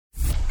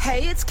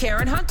Hey, it's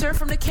Karen Hunter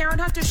from The Karen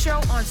Hunter Show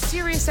on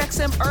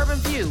SiriusXM Urban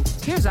View.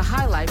 Here's a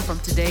highlight from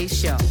today's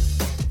show.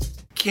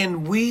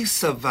 Can we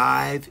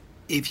survive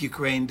if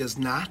Ukraine does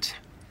not?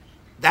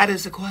 That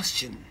is a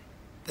question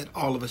that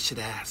all of us should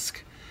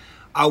ask.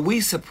 Are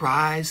we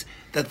surprised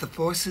that the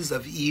forces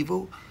of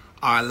evil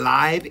are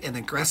alive and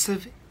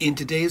aggressive in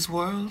today's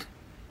world?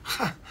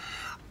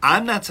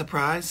 I'm not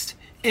surprised,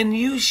 and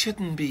you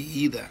shouldn't be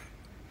either.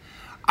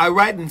 I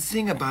write and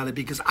sing about it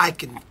because I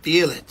can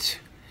feel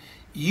it.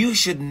 You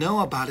should know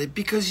about it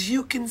because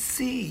you can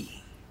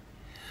see.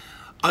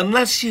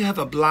 Unless you have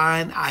a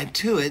blind eye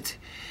to it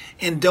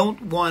and don't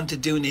want to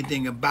do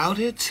anything about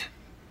it,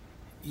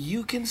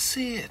 you can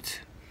see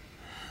it.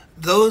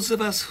 Those of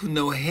us who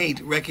know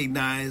hate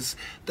recognize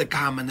the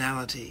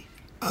commonality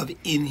of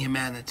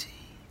inhumanity.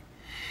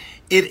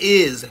 It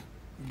is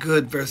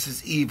good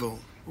versus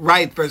evil,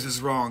 right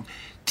versus wrong,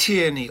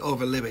 tyranny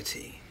over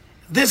liberty.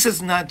 This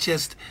is not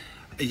just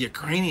a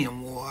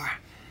Ukrainian war.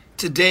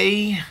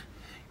 Today,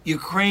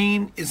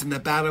 Ukraine is in the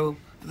battle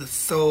for the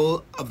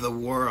soul of the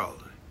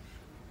world.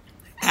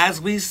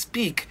 As we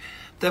speak,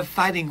 the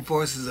fighting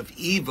forces of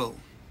evil.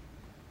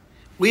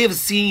 We have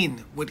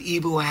seen what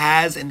evil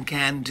has and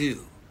can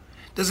do.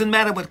 Doesn't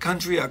matter what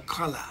country or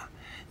color.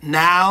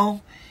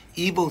 Now,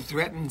 evil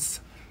threatens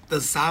the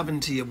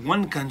sovereignty of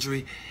one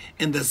country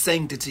and the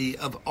sanctity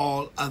of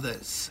all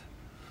others.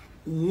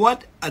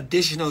 What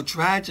additional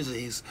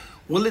tragedies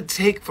will it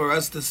take for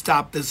us to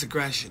stop this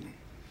aggression?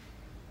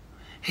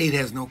 Hate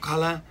has no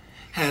color,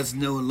 has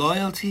no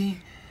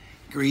loyalty,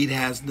 greed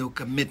has no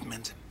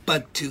commitment,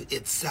 but to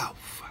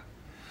itself.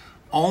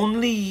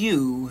 Only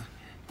you,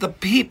 the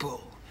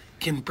people,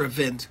 can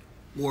prevent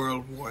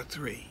World War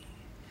III.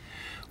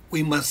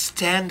 We must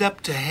stand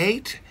up to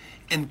hate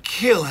and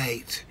kill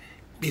hate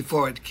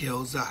before it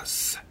kills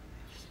us.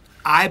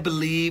 I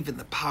believe in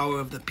the power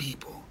of the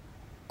people,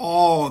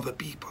 all the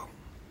people.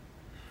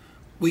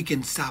 We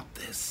can stop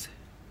this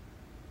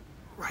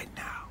right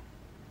now.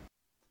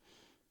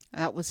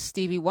 That was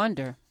Stevie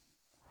Wonder,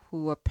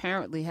 who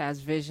apparently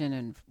has vision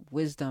and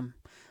wisdom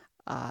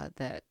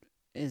that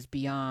is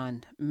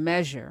beyond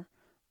measure.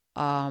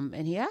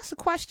 And he asked a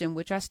question,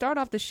 which I start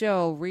off the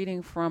show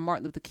reading from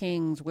Martin Luther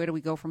King's Where Do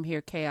We Go From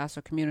Here, Chaos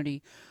or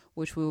Community,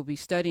 which we will be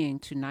studying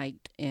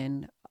tonight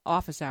in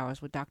office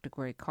hours with Dr.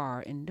 Greg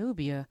Carr in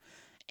Nubia.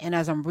 And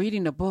as I'm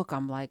reading the book,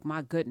 I'm like,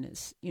 my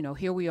goodness,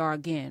 here we are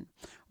again,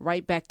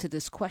 right back to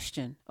this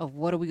question of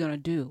what are we going to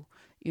do?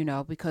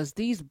 Because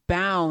these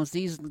bounds,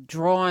 these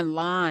drawn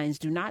lines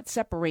do not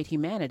separate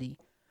humanity.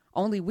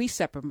 Only we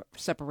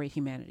separate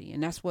humanity.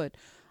 And that's what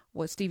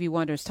Stevie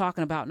Wonder is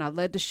talking about. And I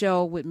led the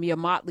show with Mia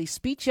Motley's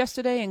speech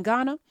yesterday in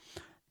Ghana,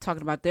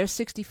 talking about their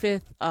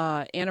 65th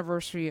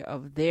anniversary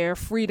of their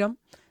freedom,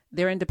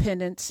 their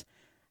independence.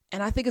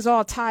 And I think it's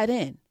all tied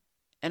in.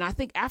 And I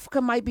think Africa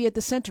might be at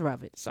the center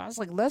of it. So I was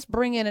like, let's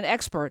bring in an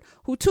expert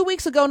who 2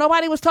 weeks ago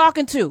nobody was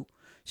talking to.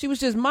 She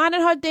was just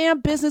minding her damn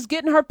business,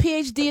 getting her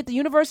PhD at the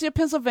University of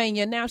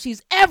Pennsylvania. Now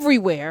she's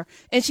everywhere,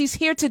 and she's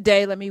here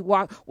today. Let me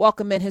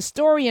welcome in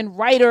historian,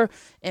 writer,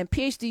 and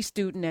PhD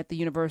student at the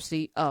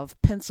University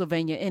of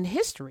Pennsylvania in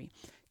history,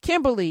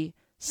 Kimberly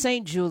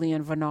St.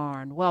 Julian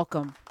Vernarn.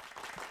 Welcome.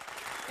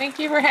 Thank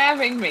you for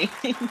having me.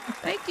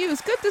 Thank you.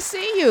 It's good to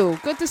see you.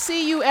 Good to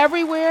see you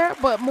everywhere.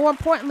 But more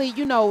importantly,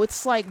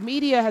 it's like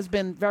media has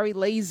been very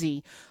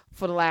lazy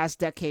for the last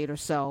decade or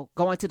so,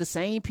 going to the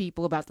same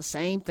people about the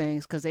same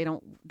things because they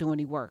don't do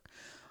any work.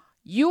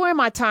 You were in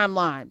my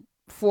timeline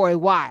for a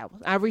while.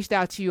 I reached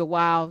out to you a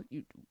while.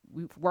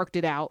 We've worked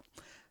it out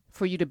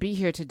for you to be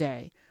here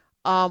today.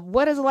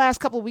 What has the last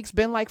couple of weeks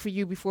been like for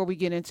you before we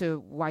get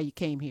into why you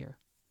came here?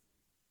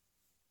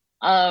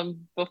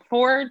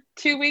 Before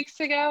 2 weeks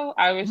ago,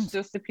 I was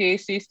just a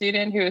PhD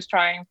student who was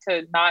trying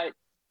to not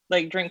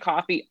drink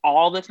coffee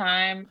all the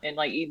time and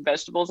eat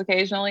vegetables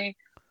occasionally.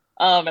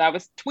 And I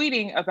was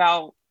tweeting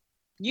about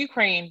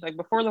Ukraine,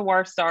 before the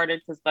war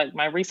started, because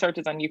my research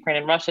is on Ukraine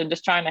and Russia, and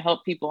just trying to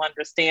help people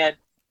understand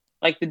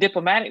the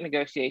diplomatic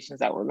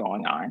negotiations that were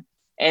going on.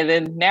 And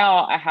then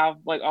now I have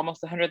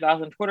almost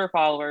 100,000 Twitter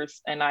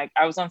followers, and I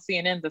was on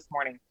CNN this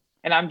morning,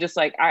 and I'm just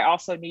I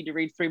also need to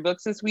read 3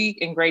 books this week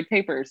and grade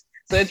papers.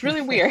 So it's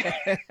really weird.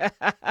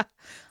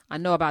 I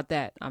know about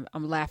that. I'm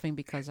laughing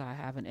because I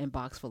have an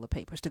inbox full of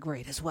papers to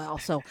grade as well.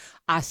 So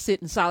I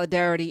sit in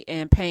solidarity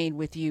and pain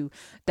with you,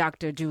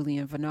 Dr.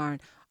 Julian Vernarn.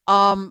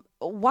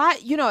 Why,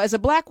 as a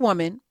Black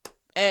woman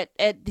at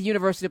the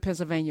University of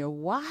Pennsylvania,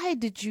 why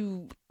did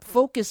you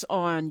focus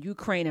on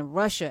Ukraine and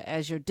Russia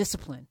as your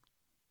discipline?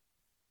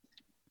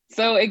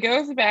 So it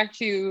goes back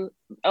to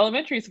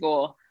elementary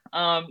school.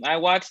 I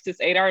watched this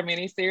 8-hour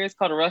miniseries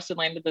called Russian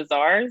Land of the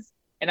Czars.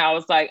 And I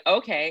was like,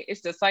 okay,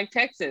 it's just like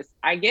Texas.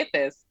 I get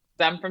this.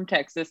 I'm from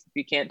Texas, if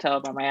you can't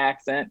tell by my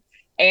accent.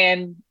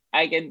 And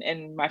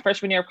in my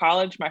freshman year of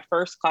college, my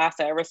first class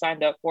I ever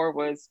signed up for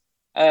was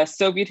a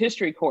Soviet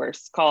history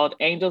course called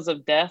Angels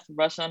of Death,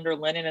 Russia under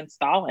Lenin and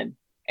Stalin.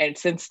 And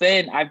since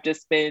then, I've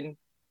just been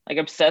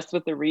obsessed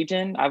with the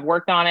region. I've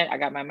worked on it. I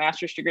got my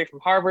master's degree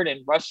from Harvard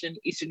in Russian,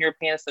 Eastern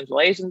European, and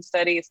Central Asian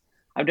studies.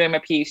 I'm doing my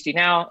PhD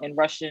now in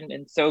Russian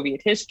and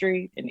Soviet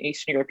history and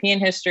Eastern European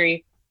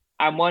history.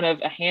 I'm one of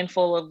a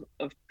handful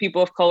of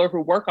people of color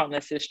who work on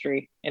this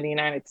history in the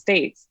United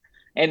States.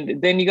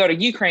 And then you go to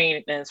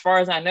Ukraine, and as far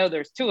as I know,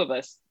 there's two of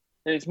us.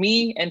 There's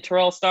me and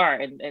Terrell Starr,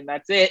 and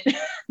that's it,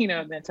 you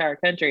know, the entire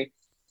country.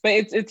 But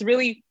it's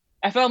really,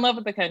 I fell in love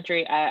with the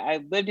country.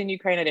 I lived in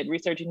Ukraine. I did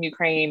research in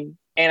Ukraine,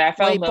 and I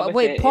fell in love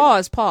with it.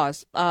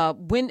 Pause.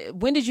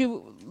 When did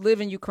you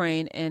live in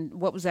Ukraine, and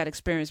what was that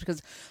experience?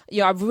 Because,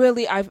 you know,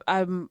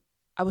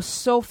 I was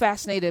so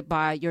fascinated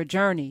by your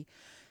journey,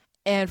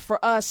 and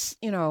for us,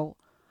 you know,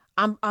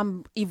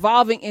 I'm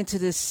evolving into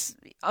this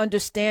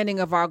understanding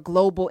of our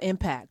global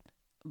impact,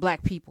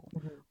 Black people.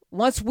 Mm-hmm.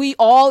 Once we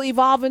all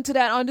evolve into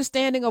that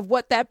understanding of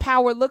what that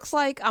power looks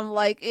like, I'm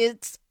like,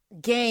 it's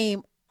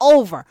game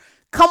over.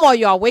 Come on,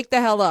 y'all, wake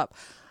the hell up.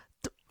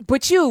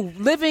 But you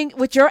living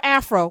with your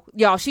afro,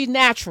 y'all, she's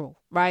natural,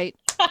 right?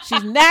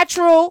 She's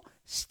natural.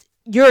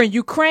 You're in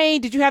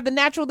Ukraine. Did you have the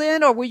natural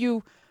then, or were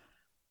you?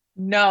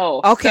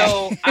 No. Okay.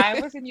 So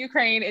I was in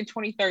Ukraine in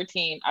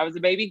 2013. I was a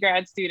baby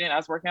grad student. I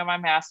was working on my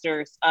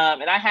master's.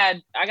 And I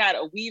got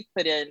a weave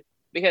put in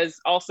because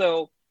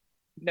also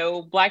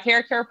no Black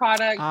hair care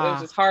product. It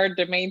was just hard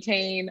to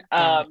maintain.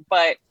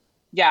 But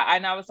yeah,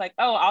 and I was like,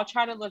 oh, I'll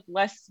try to look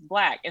less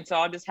Black. And so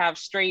I'll just have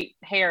straight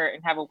hair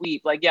and have a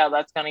weave. Like, yeah,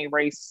 that's going to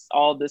erase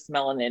all this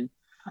melanin.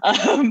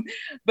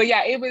 But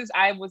yeah,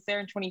 I was there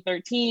in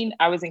 2013.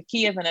 I was in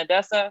Kiev and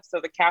Odessa, so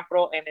the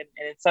capital, and in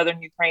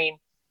southern Ukraine.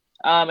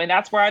 And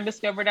that's where I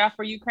discovered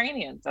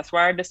Afro-Ukrainians. That's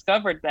where I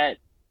discovered that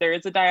there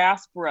is a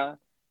diaspora,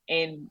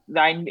 and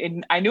I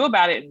knew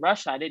about it in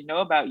Russia. I didn't know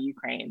about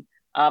Ukraine.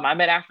 I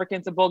met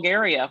Africans in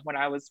Bulgaria when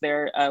I was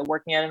there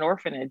working at an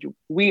orphanage.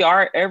 We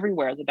are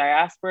everywhere. The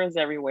diaspora is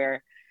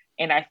everywhere.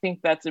 And I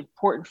think that's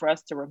important for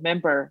us to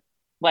remember.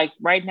 Like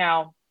right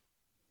now,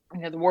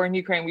 you know, the war in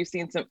Ukraine, we've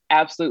seen some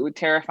absolutely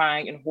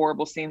terrifying and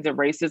horrible scenes of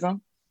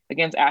racism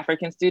against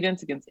African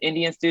students, against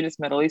Indian students,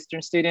 Middle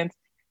Eastern students.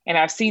 And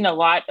I've seen a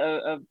lot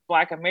of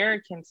Black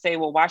Americans say,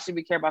 well, why should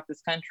we care about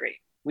this country?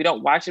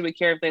 Why should we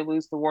care if they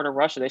lose the war to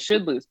Russia? They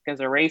should lose because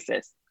they're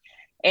racist.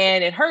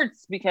 And it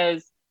hurts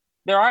because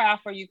there are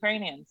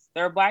Afro-Ukrainians.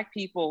 There are Black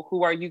people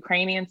who are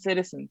Ukrainian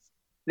citizens.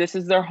 This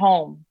is their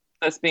home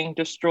that's being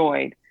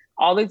destroyed.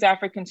 All these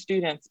African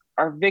students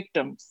are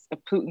victims of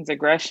Putin's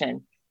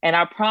aggression. And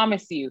I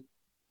promise you,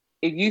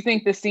 if you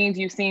think the scenes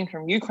you've seen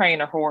from Ukraine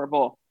are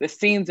horrible, the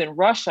scenes in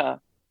Russia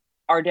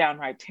are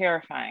downright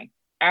terrifying.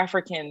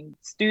 African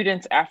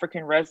students,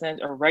 African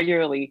residents are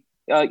regularly,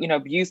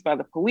 abused by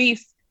the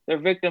police. They're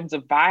victims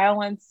of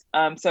violence.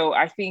 So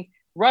I think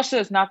Russia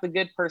is not the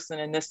good person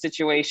in this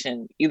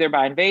situation, either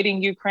by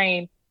invading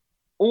Ukraine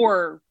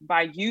or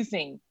by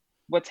using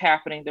what's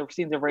happening, the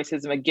scenes of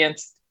racism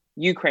against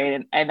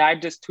Ukraine. And I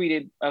just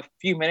tweeted a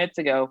few minutes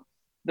ago,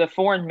 the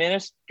foreign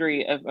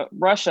ministry of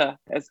Russia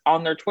has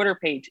on their Twitter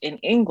page in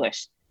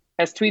English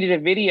has tweeted a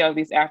video of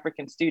these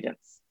African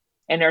students.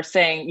 And they're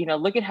saying, you know,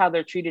 look at how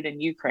they're treated in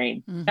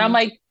Ukraine. Mm-hmm. And I'm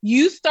like,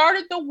 you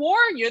started the war.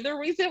 You're the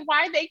reason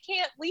why they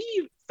can't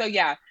leave. So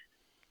yeah,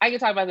 I can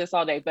talk about this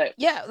all day, but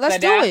yeah, let's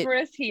do it. The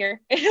diaspora is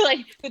here.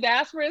 Like the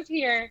diaspora is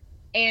here,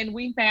 and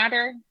we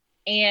matter,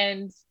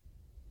 and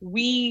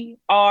we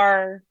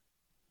are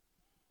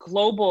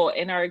global,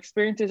 and our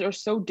experiences are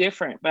so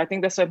different. But I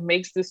think that's what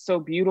makes this so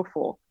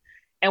beautiful.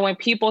 And when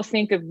people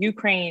think of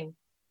Ukraine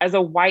as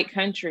a white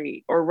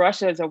country or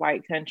Russia as a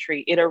white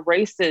country, it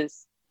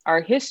erases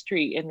our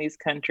history in these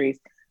countries.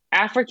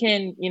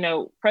 African,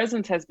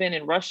 presence has been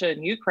in Russia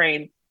and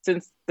Ukraine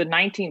since the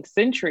 19th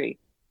century.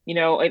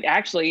 And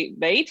actually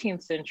the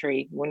 18th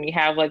century, when you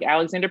have like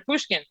Alexander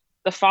Pushkin,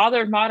 the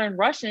father of modern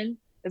Russian,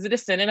 is a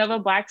descendant of a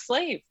Black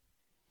slave.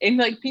 And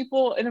like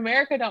people in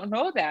America don't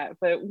know that,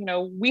 but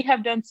we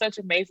have done such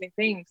amazing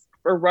things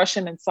for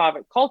Russian and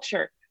Slavic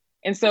culture.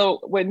 And so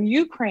when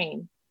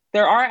Ukraine,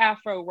 there are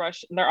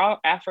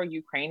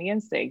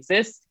Afro-Ukrainians, they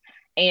exist.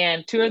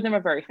 And two of them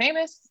are very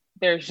famous.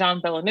 There's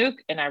Jean Belenouk,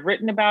 and I've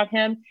written about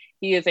him.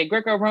 He is a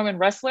Greco-Roman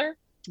wrestler,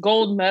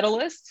 gold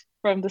medalist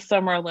from the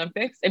Summer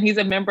Olympics, and he's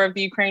a member of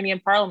the Ukrainian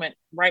parliament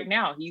right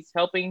now. He's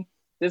helping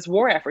this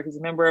war effort. He's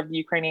a member of the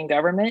Ukrainian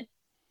government,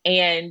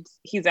 and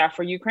he's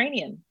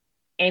Afro-Ukrainian.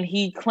 And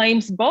he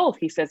claims both.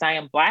 He says, I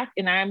am Black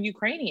and I am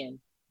Ukrainian,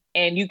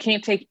 and you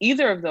can't take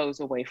either of those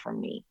away from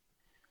me.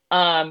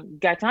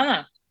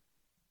 Gaitana,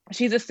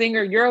 she's a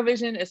singer.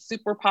 Eurovision is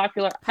super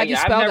popular. How do you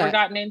spell I've never that?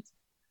 gotten into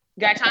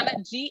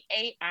Gaitana,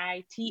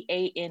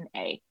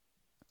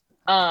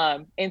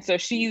 Gaitana. And so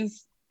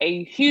she's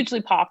a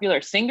hugely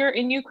popular singer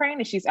in Ukraine,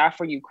 and she's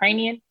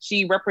Afro-Ukrainian.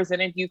 She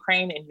represented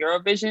Ukraine in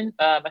Eurovision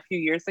a few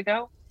years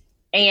ago.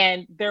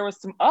 And there was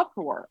some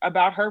uproar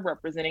about her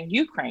representing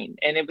Ukraine.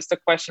 And it was the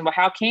question, well,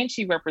 how can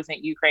she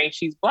represent Ukraine?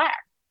 She's Black.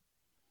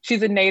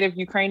 She's a native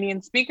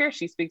Ukrainian speaker.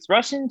 She speaks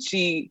Russian.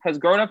 She has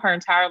grown up her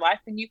entire life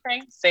in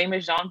Ukraine, same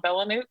as Jean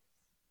Belenouk.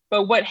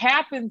 But what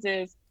happens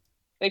is,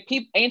 like,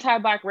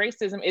 anti-Black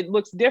racism, it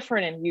looks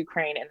different in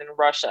Ukraine and in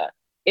Russia.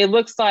 It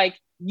looks like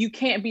you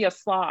can't be a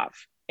Slav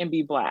and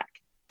be Black.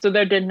 So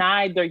they're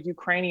denied their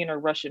Ukrainian or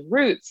Russian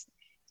roots.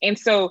 And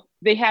so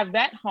they have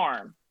that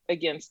harm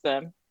against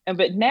them.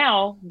 But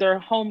now their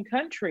home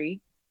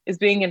country is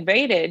being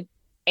invaded,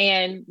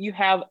 and you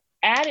have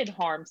added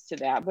harms to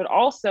that, but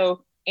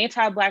also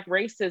anti-Black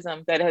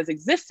racism that has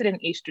existed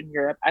in Eastern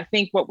Europe. I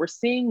think what we're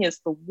seeing is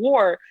the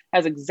war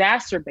has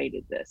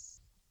exacerbated this.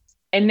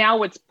 And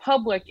now it's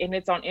public and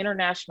it's on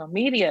international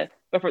media.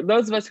 But for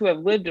those of us who have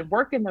lived and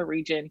worked in the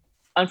region,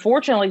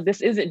 unfortunately,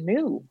 this isn't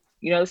new.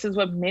 This is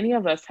what many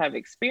of us have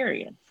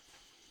experienced.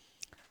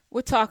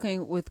 We're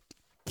talking with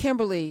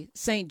Kimberly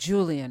St.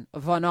 Julian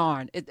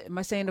Varnon. Am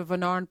I saying the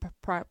Varnon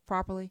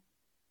properly?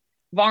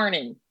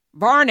 Varnon.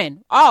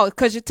 Oh,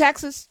 because you're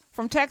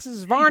from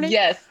Texas, Varnon?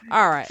 Yes.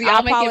 All right. See,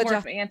 I'll make it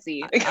more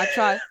fancy.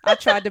 I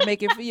tried to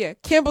make it for you.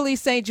 Kimberly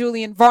St.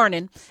 Julian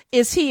Varnon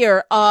is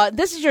here.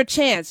 This is your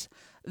chance.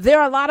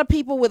 There are a lot of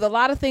people with a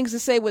lot of things to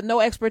say with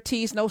no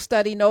expertise, no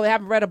study, they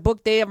haven't read a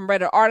book, they haven't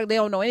read an article, they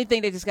don't know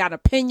anything. They just got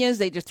opinions.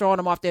 They just throwing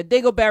them off their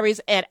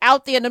dingleberries and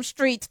out there in them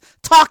streets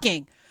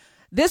talking.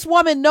 This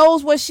woman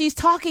knows what she's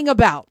talking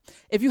about.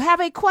 If you have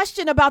a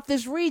question about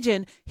this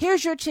region,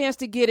 here's your chance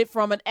to get it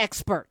from an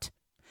expert.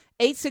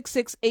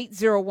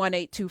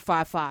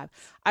 866-801-8255.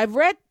 I've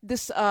read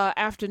this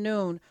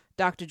afternoon,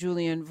 Dr.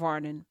 Julian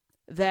Varnon,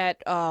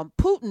 that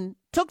Putin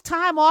took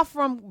time off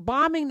from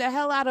bombing the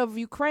hell out of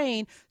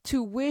Ukraine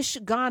to wish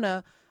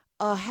Ghana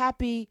a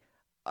happy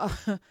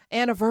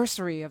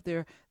anniversary of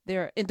their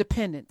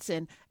independence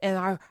and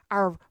our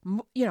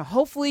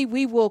hopefully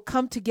we will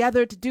come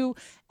together to do.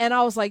 And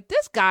I was like,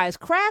 this guy is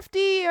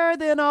craftier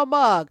than a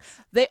mug.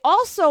 They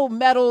also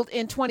meddled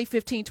in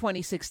 2015,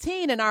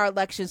 2016 in our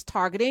elections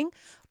targeting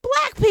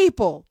Black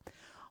people.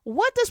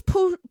 What does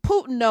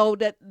Putin know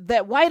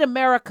that white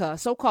America,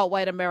 so-called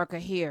white America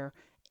here,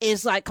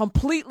 is like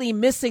completely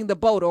missing the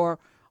boat, or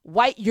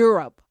white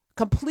Europe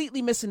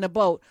completely missing the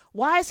boat?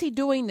 Why is he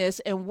doing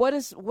this, and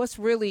what's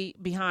really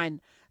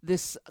behind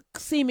this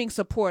seeming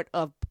support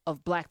of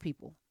Black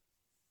people?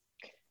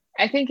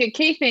 I think a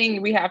key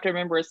thing we have to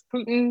remember is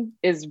Putin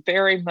is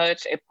very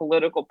much a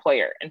political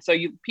player. And so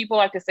people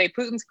like to say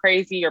Putin's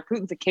crazy or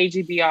Putin's a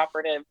KGB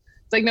operative.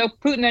 It's like, no,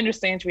 Putin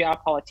understands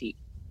realpolitik.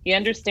 He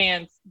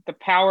understands the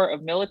power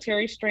of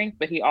military strength,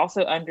 but he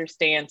also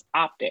understands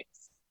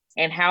optics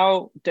and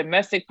how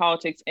domestic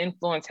politics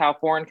influence how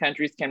foreign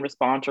countries can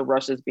respond to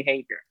Russia's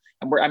behavior.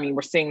 And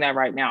we're seeing that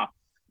right now.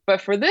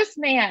 But for this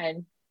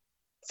man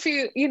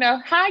to,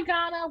 hi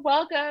Ghana,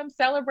 welcome,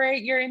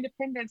 celebrate your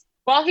independence,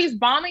 while he's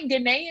bombing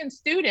Ghanaian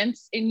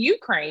students in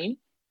Ukraine.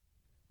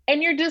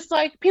 And you're just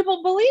like,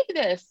 people believe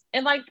this.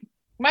 And like,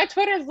 my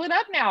Twitter's lit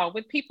up now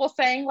with people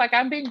saying like,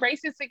 I'm being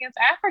racist against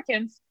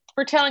Africans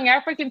for telling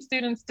African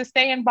students to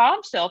stay in bomb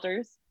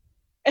shelters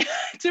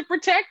to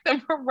protect them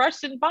from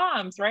Russian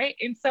bombs, right?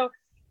 And so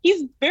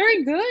he's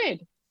very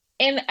good.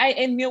 And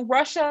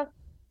Russia,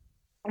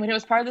 when it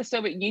was part of the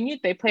Soviet Union,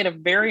 they played a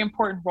very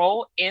important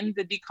role in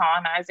the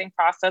decolonizing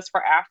process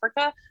for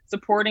Africa,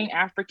 supporting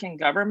African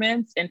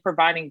governments and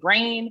providing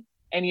grain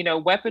and,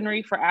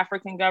 weaponry for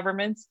African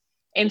governments.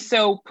 And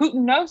so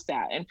Putin knows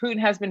that, and Putin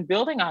has been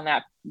building on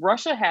that.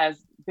 Russia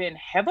has been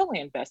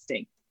heavily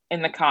investing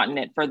in the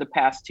continent for the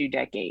past 2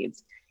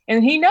 decades.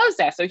 And he knows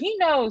that. So he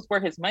knows where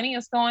his money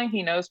is going.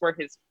 He knows where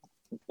his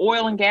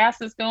oil and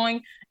gas is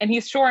going, and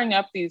he's shoring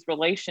up these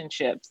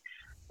relationships.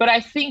 But I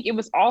think it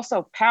was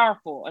also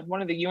powerful in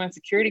one of the UN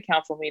Security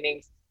Council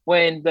meetings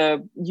when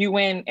the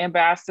UN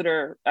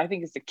ambassador, I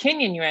think it's the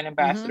Kenyan UN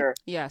ambassador,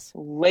 yes,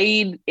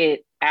 laid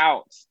it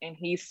out. And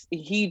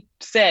he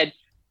said,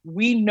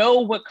 we know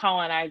what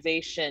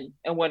colonization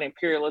and what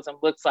imperialism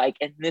looks like,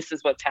 and this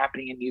is what's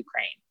happening in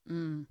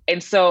Ukraine.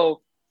 And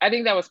so I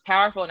think that was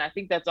powerful. And I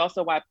think that's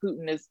also why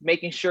Putin is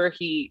making sure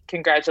he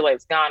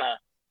congratulates Ghana,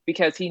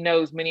 because he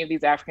knows many of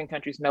these African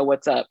countries know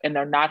what's up, and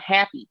they're not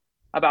happy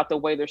about the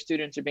way their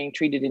students are being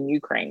treated in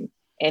Ukraine.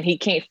 And he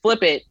can't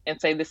flip it and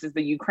say this is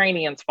the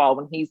Ukrainians' fault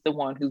when he's the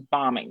one who's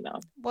bombing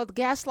them. Well, the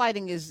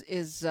gaslighting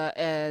is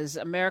as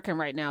American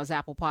right now as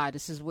apple pie.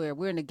 This is where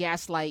we're in the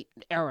gaslight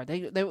era.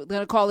 They're going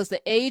to call this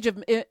the age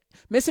of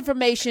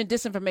misinformation,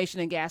 disinformation,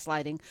 and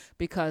gaslighting,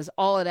 because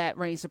all of that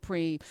reigns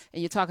supreme.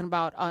 And you're talking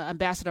about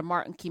Ambassador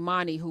Martin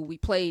Kimani, who we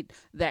played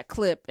that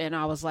clip, and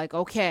I was like,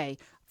 okay,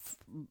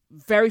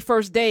 very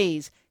first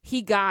days,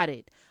 he got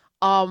it.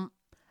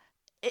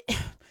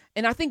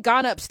 And I think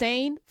Ghana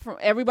abstained from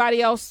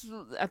everybody else.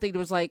 I think there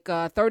was like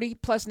 30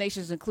 plus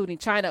nations, including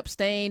China,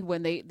 abstained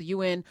when the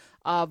UN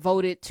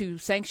voted to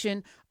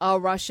sanction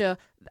Russia.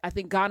 I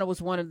think Ghana was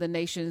one of the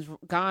nations.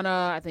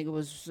 Ghana, I think it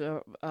was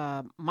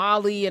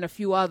Mali, and a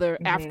few other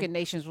African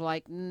nations were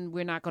like,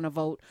 we're not going to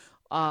vote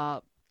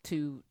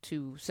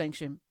to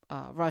sanction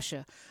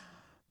Russia.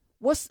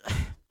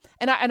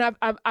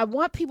 I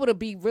want people to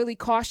be really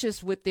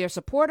cautious with their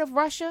support of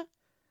Russia,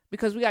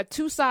 because we got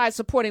two sides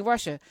supporting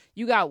Russia.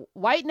 You got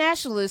white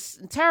nationalists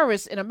and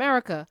terrorists in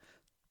America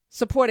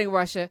supporting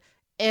Russia,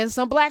 and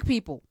some Black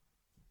people,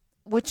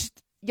 which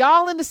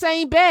y'all in the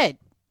same bed.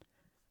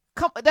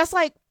 That's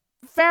like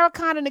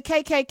Farrakhan and the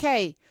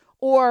KKK,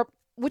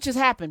 which has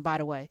happened, by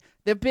the way.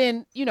 There have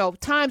been,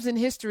 times in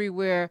history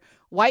where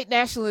white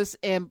nationalists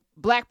and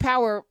Black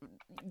power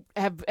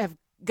have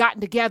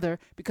gotten together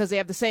because they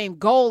have the same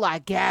goal, I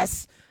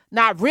guess.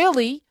 Not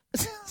really.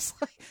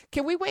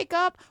 Can we wake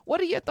up?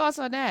 What are your thoughts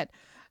on that,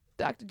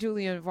 Dr.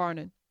 Julian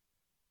Varnon?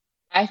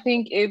 I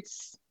think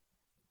it's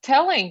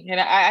telling, and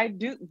I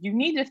do. You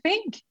need to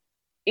think,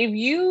 if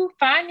you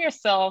find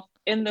yourself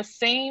in the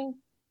same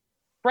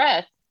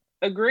breath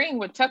agreeing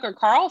with Tucker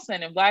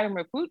Carlson and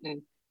Vladimir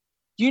Putin,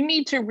 you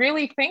need to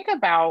really think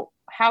about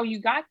how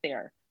you got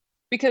there.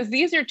 Because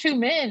these are two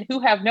men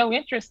who have no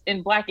interest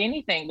in Black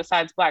anything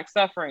besides Black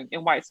suffering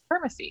and white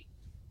supremacy.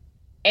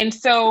 And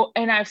so,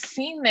 and I've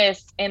seen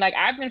this, and like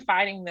I've been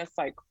fighting this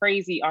like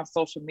crazy on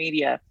social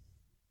media,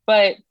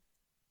 but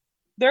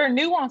there are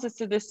nuances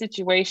to this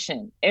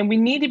situation, and we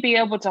need to be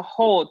able to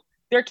hold.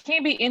 There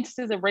can be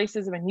instances of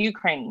racism in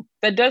Ukraine.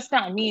 That does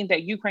not mean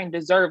that Ukraine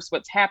deserves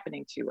what's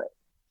happening to it.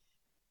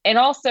 And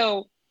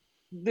also,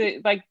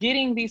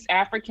 getting these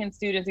African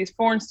students, these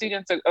foreign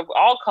students of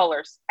all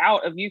colors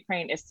out of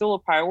Ukraine is still a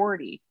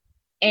priority.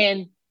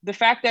 And the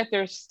fact that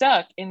they're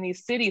stuck in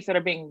these cities that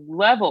are being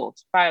leveled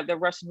by the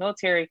Russian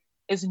military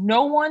is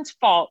no one's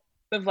fault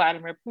but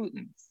Vladimir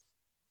Putin's.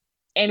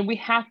 And we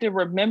have to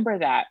remember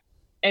that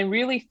and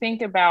really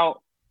think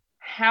about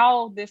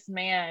how this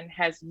man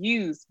has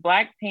used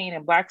Black pain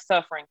and Black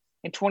suffering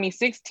in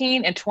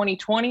 2016 and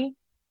 2020.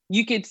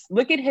 You could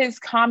look at his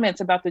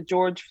comments about the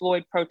George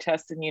Floyd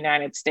protests in the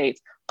United States,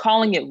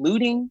 calling it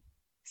looting,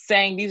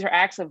 saying these are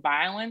acts of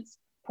violence,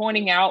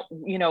 pointing out,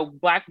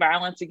 Black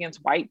violence against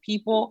white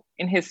people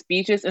in his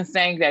speeches and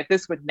saying that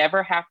this would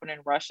never happen in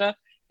Russia.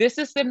 This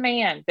is the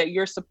man that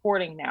you're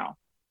supporting now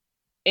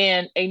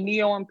in a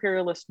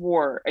neo-imperialist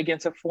war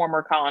against a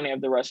former colony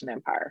of the Russian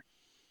Empire.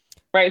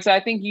 Right. So I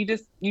think you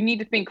need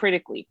to think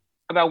critically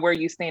about where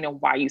you stand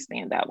and why you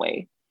stand that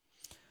way.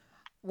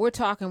 We're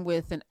talking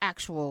with an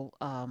actual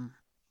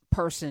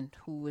person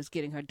who is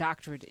getting her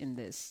doctorate in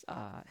this,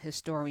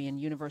 historian,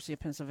 University of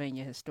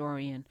Pennsylvania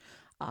historian,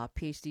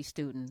 PhD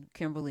student,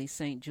 Kimberly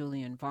St.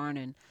 Julian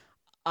Varnon.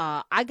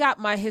 I got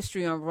my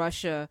history on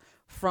Russia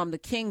from the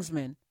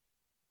Kingsmen.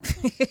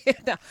 They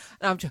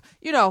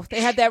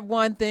had that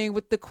one thing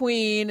with the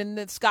Queen and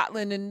then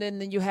Scotland, and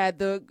then you had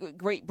the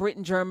Great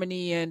Britain,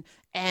 Germany,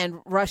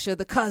 and Russia,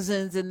 the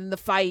cousins, and then the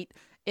fight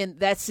in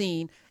that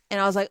scene. And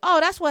I was like, oh,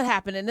 that's what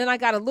happened. And then I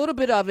got a little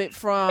bit of it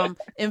from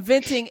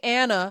Inventing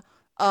Anna,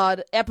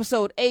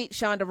 episode 8,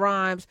 Shonda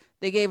Rhimes.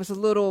 They gave us a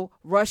little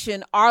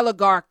Russian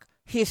oligarch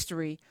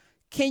history.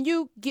 Can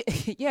you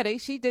get, yeah,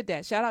 she did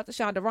that. Shout out to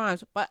Shonda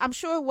Rhimes. But I'm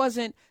sure it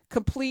wasn't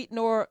complete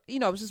nor,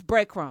 it was just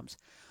breadcrumbs.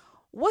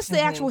 What's the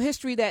actual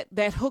history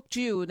that hooked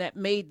you, that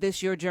made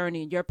this your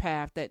journey and your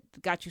path,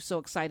 that got you so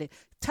excited?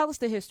 Tell us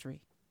the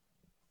history.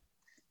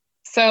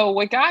 So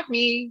what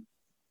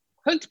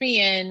hooked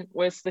me in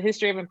was the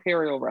history of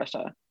Imperial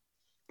Russia,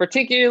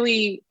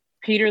 particularly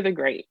Peter the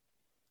Great.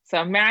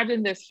 So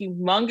imagine this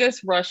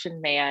humongous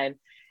Russian man,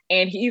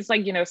 and he's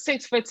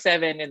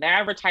 6'7", and the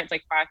average height's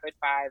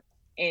 5'5",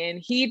 and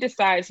he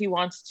decides he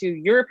wants to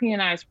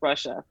Europeanize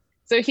Russia.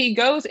 So he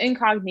goes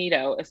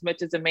incognito, as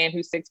much as a man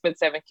who's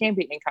 6'7" can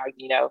be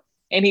incognito,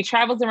 and he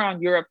travels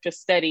around Europe to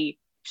study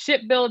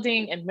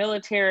shipbuilding and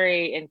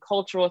military and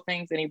cultural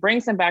things, and he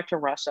brings them back to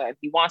Russia, and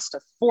he wants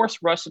to force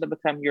Russia to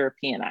become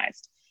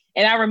Europeanized.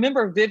 And I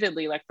remember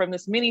vividly, from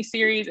this mini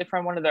series and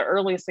from one of the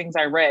earliest things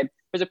I read,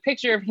 there's a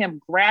picture of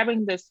him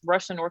grabbing this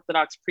Russian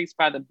Orthodox priest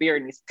by the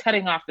beard, and he's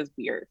cutting off his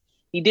beard.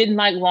 He didn't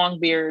like long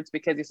beards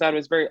because he thought it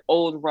was very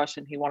old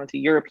Russian. He wanted to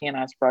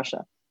Europeanize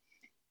Russia.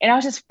 And I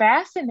was just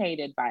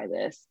fascinated by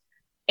this.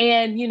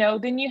 And,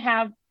 then you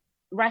have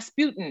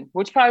Rasputin,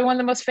 which is probably one of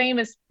the most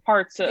famous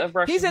parts of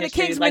Russian history. He's in the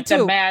Kingsman too.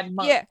 The Mad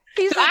Monk. Yeah.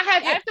 I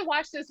have to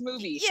watch this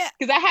movie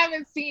because I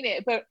haven't seen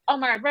it. But, oh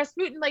my God,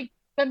 Rasputin,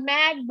 the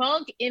Mad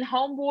Monk in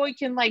Homeboy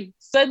can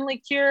suddenly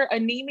cure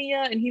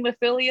anemia and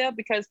hemophilia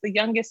because the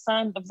youngest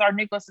son of Tsar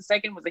Nicholas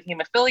II was a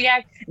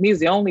hemophiliac. And he was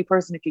the only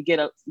person who could get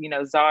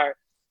Tsar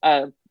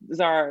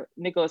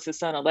Nicholas'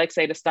 son,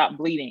 Alexei, to stop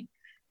bleeding.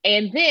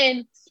 And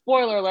then,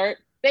 spoiler alert,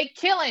 they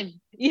kill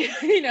him,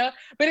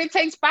 but it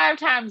takes 5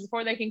 times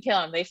before they can kill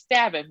him. They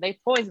stab him, they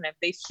poison him,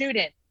 they shoot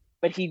him,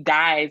 but he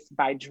dies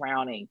by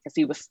drowning because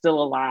he was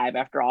still alive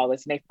after all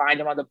this. And they find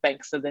him on the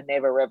banks of the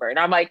Neva River. And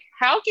I'm like,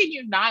 how can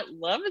you not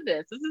love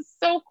this? This is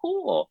so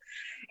cool.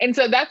 And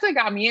so that's what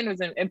got me in,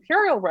 was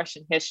Imperial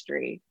Russian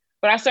history.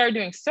 But I started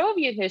doing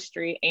Soviet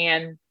history,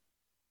 and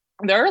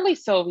the early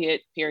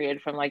Soviet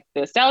period, from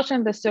the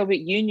establishment of the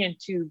Soviet Union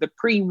to the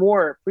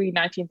pre-war,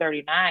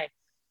 pre-1939,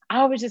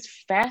 I was just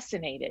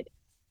fascinated.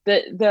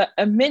 The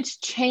immense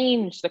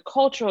change, the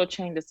cultural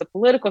changes, the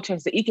political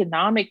changes, the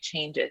economic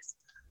changes.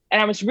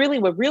 And I was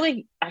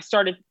I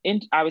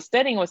was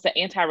studying was the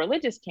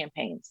anti-religious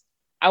campaigns.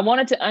 I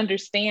wanted to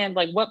understand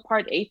what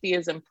part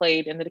atheism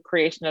played in the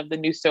creation of the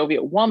new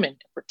Soviet woman in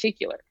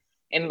particular,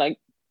 and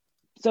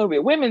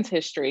Soviet women's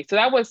history. So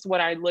that was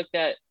what I looked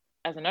at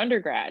as an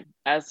undergrad.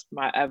 I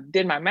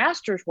did my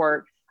master's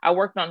work, I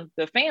worked on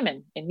the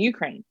famine in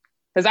Ukraine,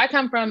 because I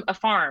come from a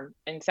farm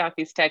in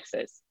Southeast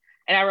Texas.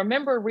 And I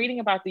remember reading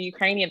about the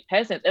Ukrainian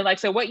peasants. And like,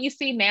 so what you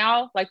see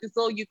now, like this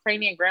little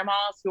Ukrainian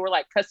grandmas who were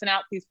like cussing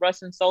out these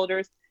Russian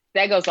soldiers,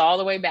 that goes all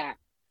the way back.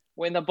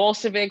 When the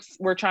Bolsheviks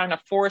were trying to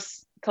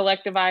force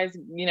collectivize,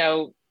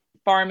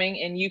 farming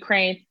in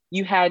Ukraine,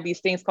 you had these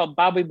things called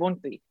baby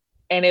bunty.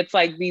 And it's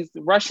like these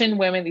Russian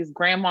women, these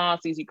grandmas,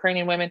 these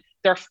Ukrainian women,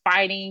 they're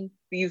fighting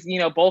these,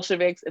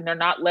 Bolsheviks, and they're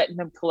not letting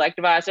them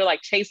collectivize. They're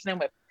like chasing them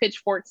with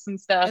pitchforks and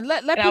stuff. And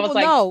let people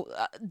know,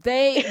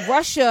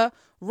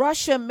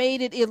 Russia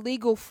made it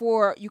illegal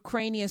for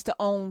Ukrainians to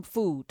own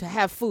food, to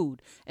have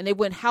food. And they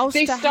went house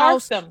to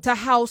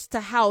house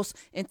to house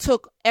and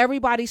took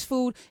everybody's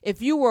food.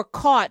 If you were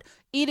caught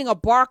eating a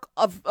bark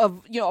a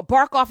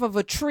bark off of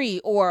a tree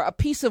or a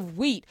piece of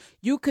wheat,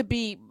 you could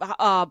be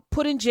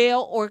put in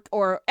jail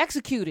or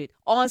executed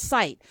on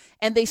sight.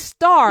 And they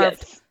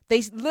starved. Yes.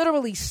 They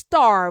literally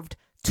starved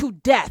to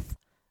death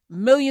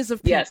millions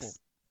of people. Yes.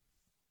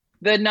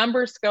 The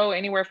numbers go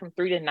anywhere from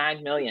 3 to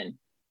 9 million.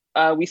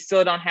 We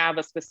still don't have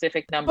a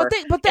specific number.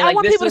 But I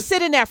want people to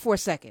sit in that for a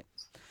second.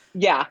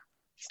 Yeah.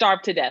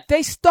 Starved to death.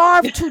 They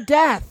starved to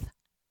death.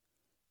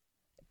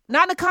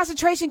 Not in a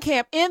concentration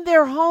camp, in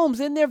their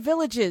homes, in their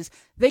villages.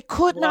 They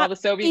could not the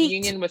Soviet eat.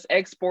 Union was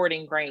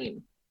exporting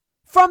grain.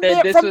 From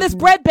this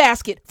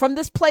breadbasket, from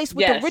this place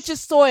with the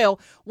richest soil,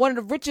 one of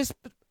the richest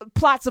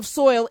plots of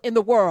soil in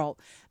the world.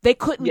 They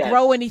couldn't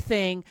grow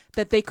anything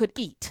that they could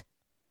eat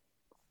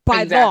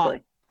by law.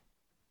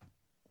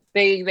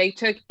 They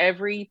took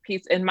every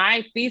piece, and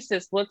my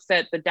thesis looks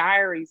at the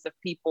diaries of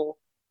people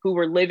who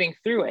were living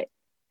through it.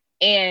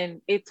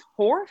 And it's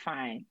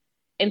horrifying.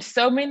 And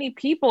so many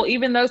people,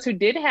 even those who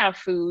did have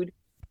food,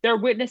 they're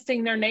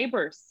witnessing their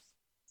neighbors,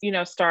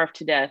 starve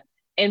to death.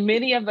 And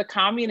many of the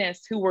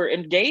communists who were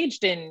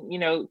engaged in,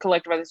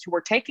 collectivizers who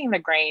were taking the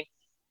grain,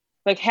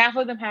 like half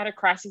of them had a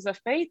crisis of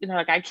faith. And they're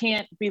like, I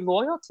can't be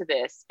loyal to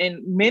this.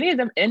 And many of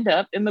them end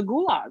up in the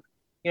gulag.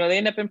 They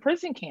end up in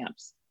prison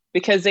camps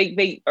because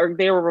they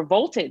were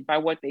revolted by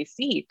what they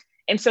see.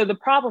 And so the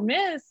problem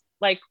is,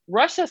 like,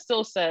 Russia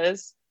still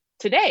says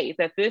today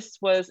that this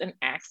was an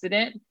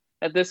accident,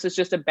 that this is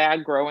just a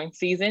bad growing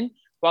season,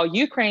 while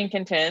Ukraine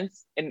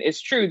contends, and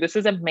it's true, this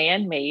is a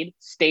man-made,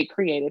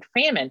 state-created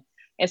famine.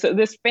 And so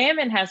this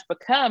famine has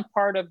become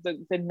part of the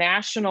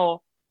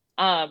national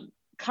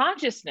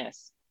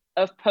consciousness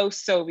of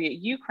post-Soviet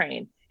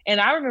Ukraine. And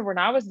I remember when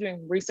I was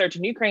doing research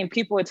in Ukraine,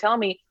 people would tell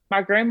me,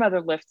 my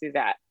grandmother lived through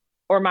that,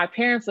 or my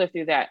parents lived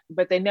through that,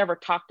 but they never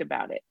talked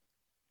about it.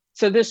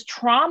 So this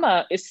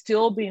trauma is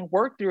still being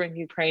worked through in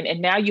Ukraine,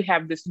 and now you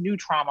have this new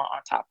trauma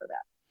on top of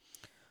that.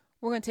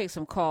 We're going to take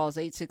some calls,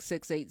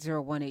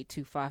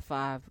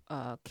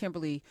 866-801-8255.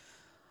 Kimberly,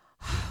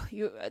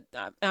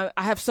 I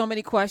have so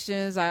many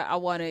questions. I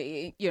want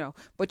to,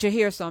 but you're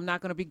here, so I'm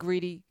not going to be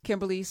greedy.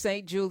 Kimberly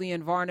St.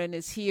 Julian Varnon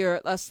is here.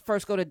 Let's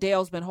first go to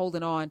Dale's been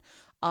holding on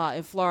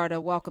in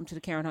Florida. Welcome to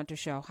the Karen Hunter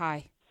Show.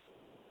 Hi.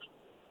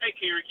 Hey,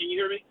 Karen, can you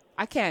hear me?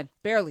 I can,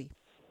 barely.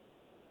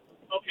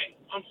 Okay,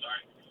 I'm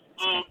sorry.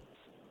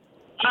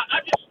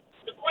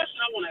 The question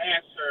I want to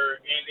ask her,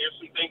 and there's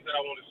some things that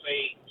I want to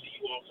say to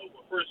you also,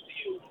 but first to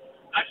you,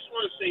 I just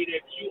want to say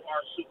that you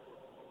are super.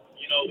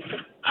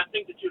 I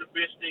think that you're the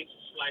best thing to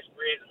sliced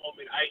bread and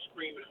homemade ice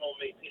cream and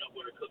homemade peanut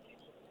butter cookies.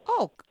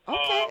 Oh,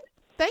 okay.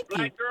 Thank you.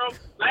 Black girl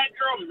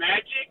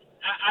magic.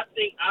 I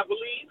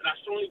believe, and I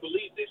strongly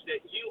believe this,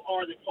 that you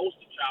are the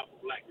poster child for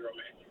Black girl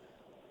magic.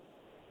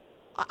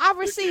 I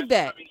received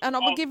that, and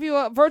I'm going to give you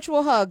a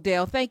virtual hug,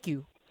 Dale. Thank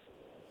you.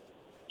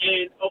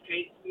 And,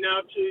 okay,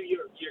 now to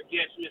your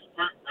guest, Ms.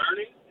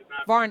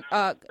 Varnon.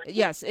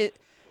 Yes, it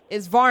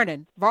is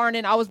Varnon.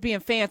 Varnon, I was being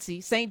fancy.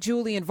 St.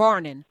 Julian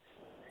Varnon.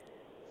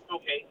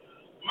 Okay.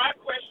 My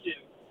question,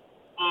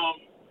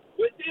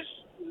 with this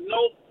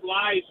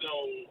no-fly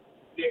zone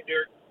that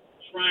they're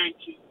trying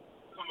to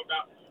come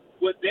about,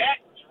 would that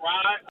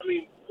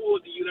pull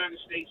the United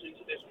States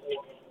into this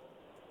war?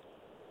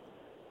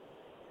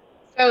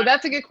 So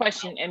that's a good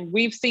question. And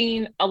we've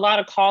seen a lot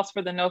of calls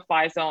for the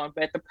no-fly zone,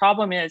 but the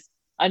problem is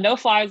a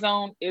no-fly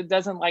zone, it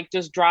doesn't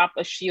just drop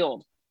a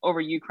shield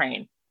over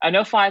Ukraine. A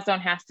no-fly zone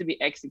has to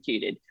be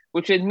executed,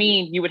 which would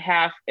mean you would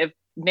have, if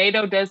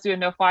NATO does do a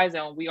no-fly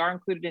zone, we are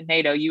included in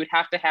NATO, you would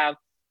have to have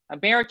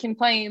American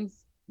planes,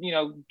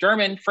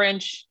 German,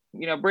 French,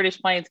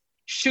 British planes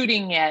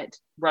shooting at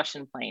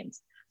Russian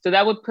planes. So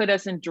that would put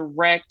us in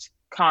direct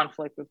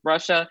conflict with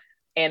Russia.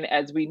 And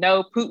as we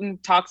know,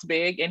 Putin talks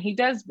big and he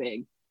does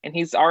big. And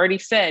he's already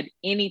said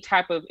any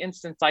type of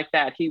instance like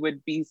that, he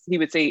would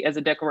say as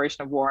a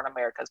declaration of war on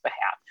America's behalf.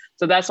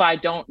 So that's why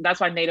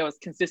NATO has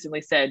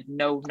consistently said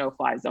no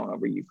fly zone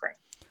over Ukraine.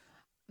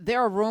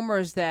 There are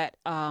rumors that,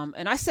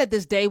 and I said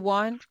this day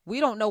one, we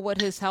don't know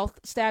what his health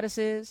status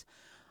is.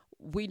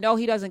 We know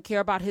he doesn't care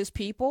about his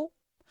people,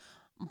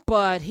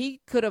 but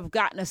he could have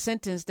gotten a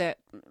sentence that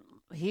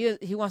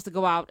he wants to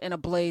go out in a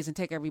blaze and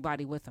take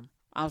everybody with him.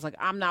 I was like,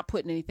 I'm not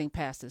putting anything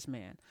past this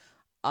man.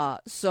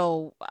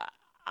 So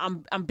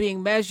I'm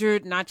being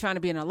measured, not trying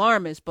to be an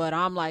alarmist, but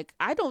I'm like,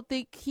 I don't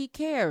think he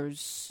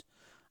cares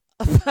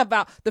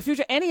about the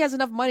future. And he has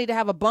enough money to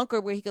have a bunker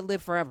where he could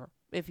live forever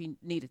if he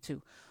needed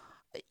to.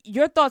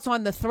 your thoughts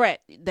on the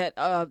threat that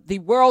the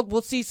world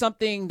will see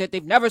something that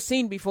they've never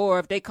seen before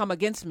if they come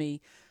against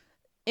me.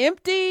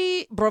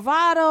 Empty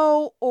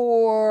bravado,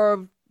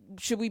 or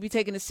should we be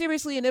taking it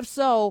seriously? And if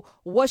so,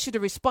 what should the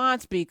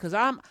response be? Because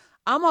I'm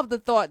of the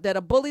thought that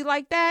a bully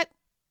like that,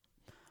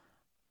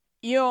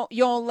 you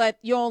don't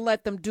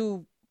let them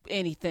do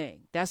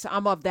anything.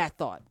 I'm of that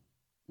thought.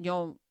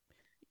 Go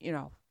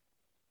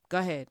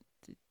ahead.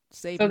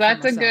 So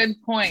that's a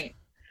good point.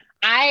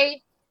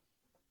 I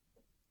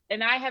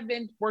have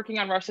been working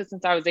on Russia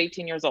since I was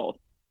 18 years old.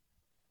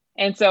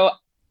 And so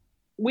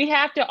we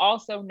have to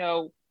also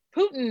know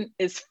Putin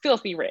is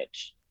filthy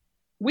rich.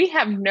 We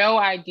have no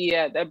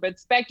idea but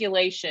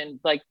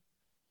speculation, like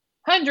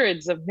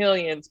hundreds of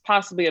millions,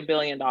 possibly $1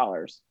 billion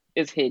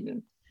is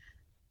hidden.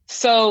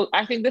 So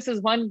I think this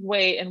is one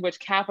way in which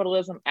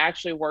capitalism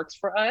actually works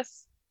for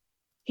us.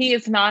 He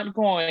is not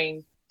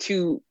going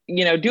to,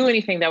 do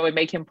anything that would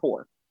make him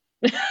poor.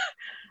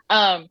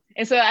 And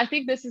so I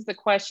think this is the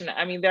question.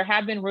 I mean, there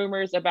have been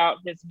rumors about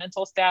his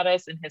mental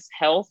status and his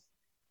health.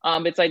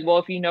 It's like, well,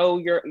 if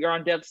you're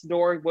on death's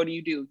door, what do?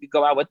 You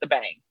go out with a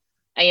bang.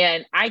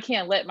 And I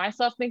can't let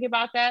myself think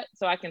about that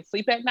so I can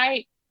sleep at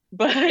night.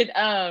 But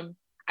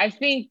I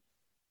think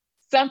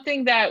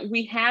something that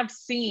we have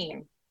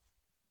seen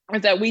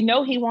is that we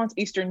know he wants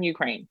Eastern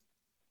Ukraine.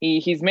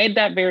 He's made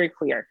that very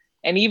clear.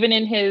 And even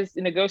in his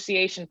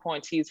negotiation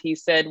points, he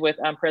said with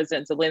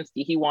President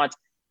Zelensky, he wants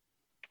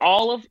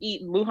all of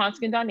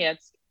Luhansk and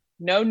Donetsk,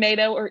 no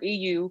NATO or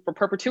EU for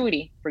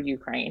perpetuity for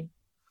Ukraine.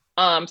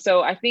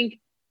 So I think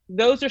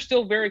those are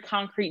still very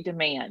concrete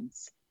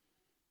demands.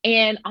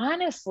 And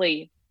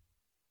honestly,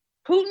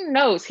 Putin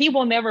knows he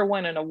will never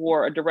win in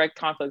a direct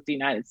conflict with the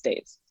United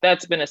States.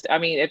 That's been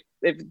if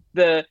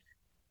the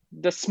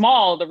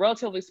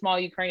relatively small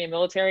Ukrainian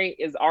military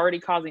is already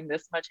causing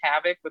this much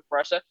havoc with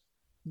Russia,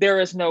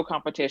 there is no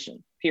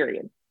competition,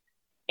 period.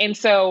 And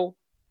so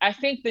I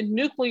think the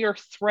nuclear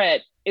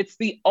threat, it's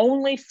the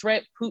only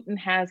threat Putin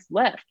has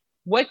left.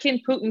 What can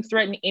Putin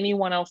threaten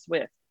anyone else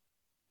with?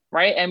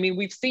 Right? I mean,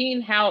 we've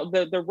seen how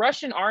the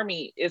Russian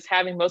army is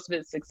having most of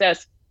its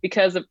success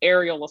because of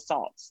aerial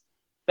assaults.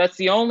 That's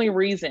the only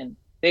reason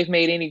they've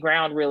made any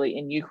ground really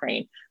in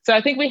Ukraine. So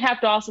I think we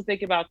have to also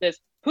think about this.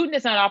 Putin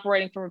is not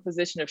operating from a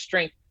position of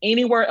strength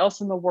anywhere else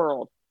in the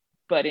world,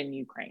 but in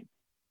Ukraine.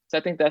 So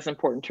I think that's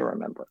important to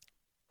remember.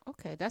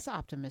 Okay, that's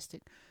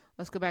optimistic.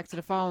 Let's go back to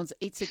the phones,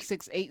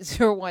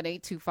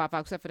 866-801-8255,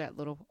 except for that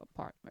little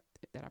part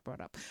that I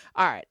brought up.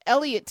 All right,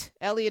 Elliot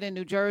in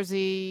New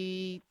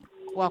Jersey,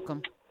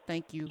 welcome.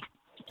 Thank you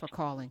for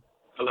calling.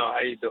 Hello, how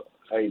you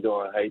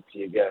doing? Hey to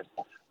you guys.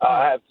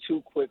 I have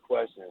two quick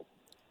questions.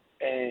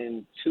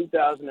 In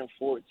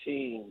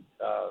 2014,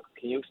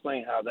 can you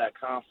explain how that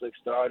conflict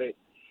started,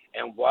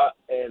 and why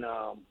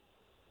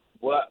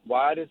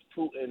does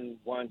Putin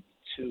want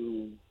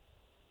to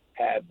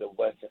have the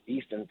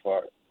eastern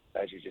part,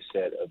 as you just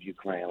said, of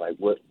Ukraine? Like,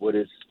 what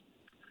is?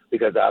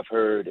 Because I've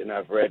heard and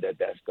I've read that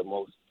that's the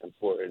most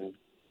important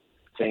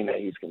thing that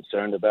he's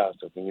concerned about.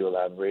 So can you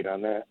elaborate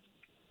on that?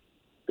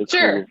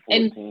 Sure.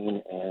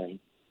 Okay.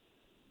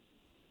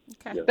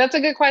 That's a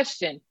good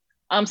question.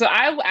 So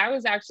I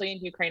was actually in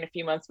Ukraine a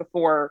few months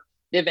before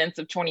the events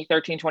of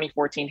 2013,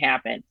 2014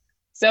 happened.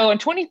 So in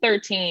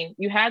 2013,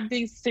 you had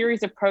these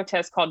series of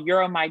protests called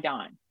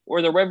Euromaidan,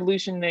 or the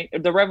Revolution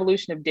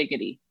of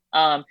Dignity.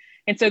 And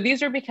so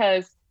these are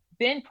because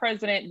then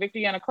President Viktor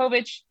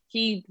Yanukovych,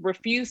 he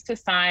refused to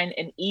sign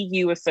an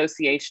EU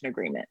association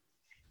agreement.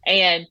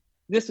 And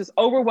this was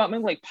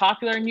overwhelmingly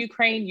popular in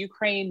Ukraine.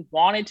 Ukraine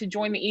wanted to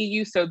join the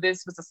EU, so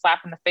this was a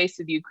slap in the face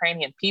of the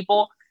Ukrainian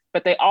people.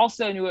 But they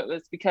also knew it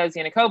was because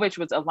Yanukovych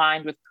was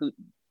aligned with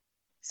Putin.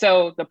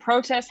 So the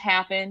protests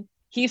happen.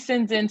 He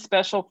sends in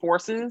special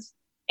forces,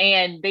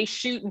 and they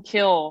shoot and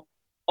kill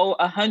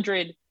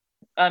 100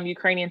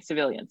 Ukrainian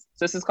civilians.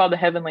 So this is called the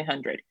Heavenly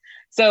 100.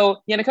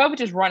 So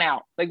Yanukovych is run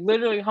out. Like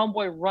literally,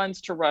 homeboy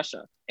runs to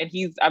Russia, and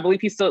I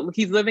believe he's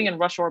living in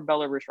Russia or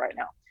Belarus right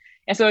now.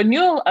 And so a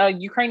new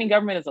Ukrainian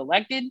government is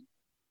elected,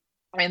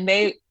 and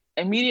they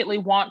immediately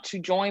want to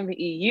join the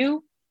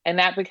EU, and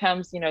that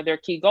becomes their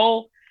key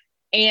goal.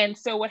 And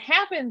so what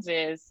happens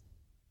is,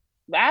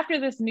 after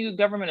this new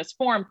government is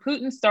formed,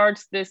 Putin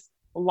starts this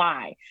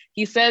lie.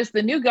 He says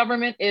the new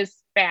government is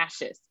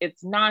fascist,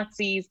 it's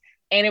Nazis,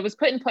 and it was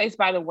put in place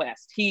by the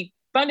West. He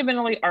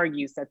fundamentally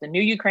argues that the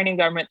new Ukrainian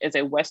government is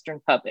a Western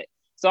puppet.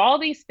 So all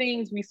these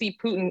things we see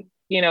Putin,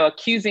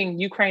 accusing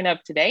Ukraine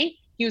of today,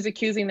 he was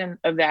accusing them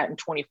of that in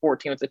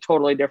 2014 with a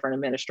totally different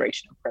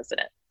administration and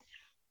president.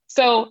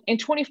 So in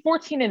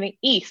 2014 in the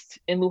East,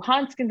 in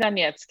Luhansk and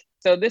Donetsk,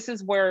 so this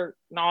is where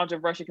knowledge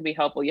of Russia can be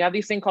helpful. You have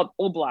these things called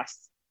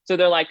oblasts. So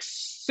they're like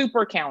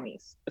super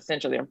counties,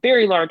 essentially. They're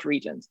very large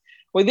regions.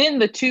 Within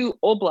the two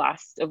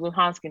oblasts of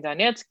Luhansk and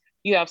Donetsk,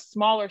 you have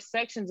smaller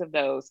sections of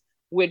those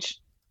which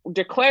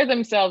declare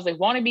themselves, they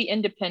want to be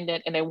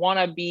independent and they want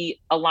to be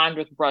aligned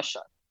with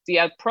Russia. So you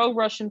have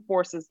pro-Russian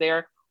forces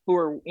there who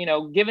are,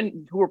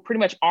 who are pretty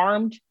much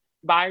armed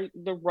by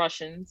the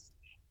Russians.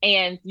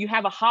 And you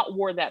have a hot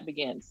war that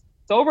begins.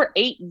 So over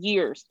 8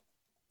 years,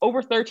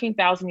 over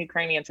 13,000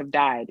 Ukrainians have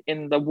died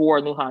in the war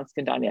in Luhansk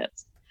and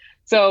Donetsk.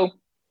 So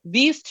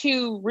these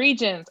two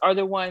regions are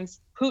the ones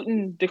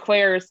Putin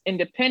declares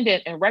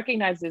independent and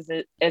recognizes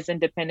it as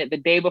independent the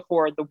day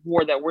before the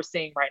war that we're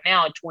seeing right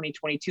now in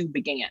 2022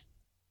 began.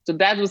 So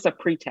that was a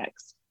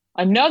pretext.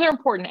 Another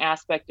important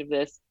aspect of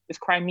this is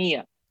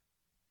Crimea.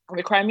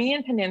 The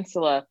Crimean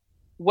Peninsula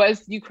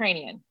was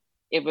Ukrainian.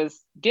 It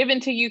was given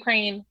to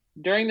Ukraine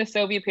during the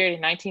Soviet period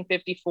in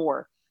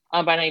 1954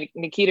 by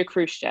Nikita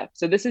Khrushchev.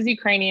 So this is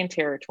Ukrainian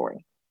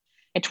territory.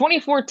 In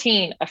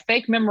 2014, a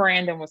fake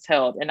memorandum was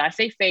held. And I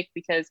say fake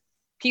because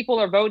people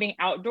are voting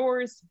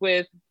outdoors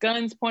with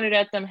guns pointed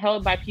at them,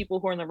 held by people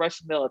who are in the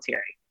Russian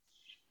military.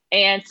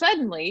 And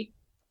suddenly,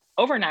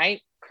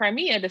 overnight,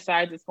 Crimea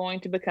decides it's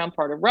going to become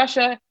part of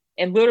Russia.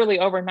 And literally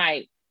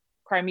overnight,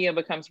 Crimea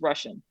becomes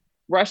Russian.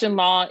 Russian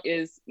law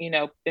is,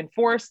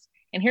 enforced.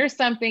 And here's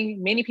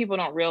something many people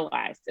don't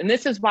realize. And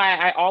this is why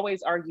I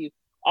always argue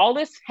all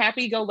this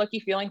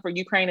happy-go-lucky feeling for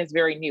Ukraine is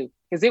very new,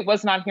 because it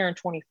was not here in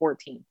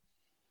 2014.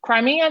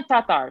 Crimean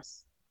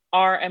Tatars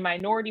are a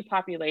minority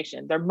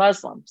population. They're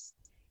Muslims.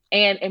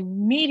 And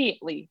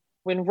immediately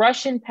when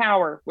Russian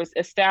power was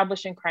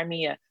established in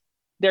Crimea,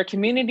 their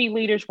community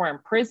leaders were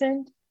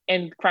imprisoned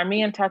and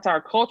Crimean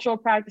Tatar cultural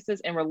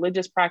practices and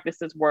religious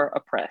practices were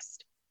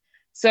oppressed.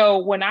 So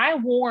when I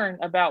warn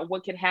about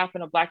what could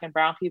happen to Black and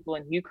brown people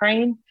in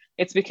Ukraine,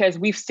 it's because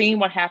we've seen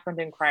what happened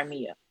in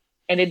Crimea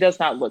and it does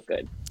not look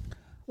good.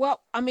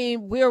 Well, I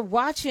mean, we're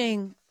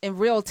watching in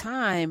real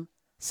time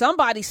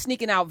somebody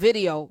sneaking out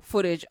video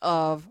footage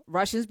of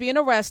Russians being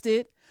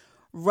arrested,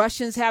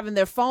 Russians having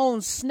their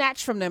phones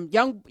snatched from them,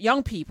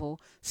 young people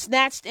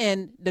snatched,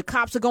 and the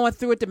cops are going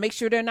through it to make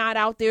sure they're not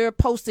out there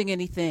posting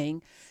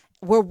anything.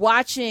 We're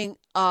watching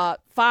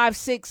 5,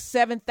 6,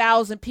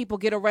 7,000 people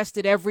get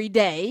arrested every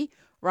day,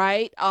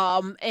 right?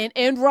 And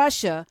in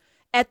Russia,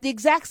 at the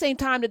exact same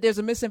time that there's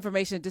a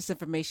misinformation and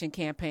disinformation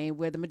campaign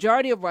where the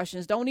majority of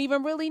Russians don't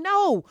even really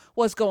know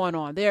what's going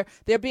on. They're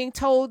being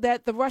told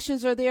that the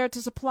Russians are there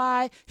to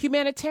supply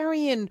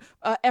humanitarian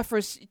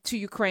efforts to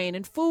Ukraine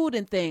and food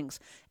and things.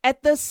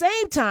 At the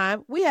same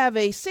time, we have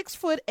a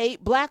 6'8"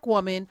 Black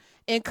woman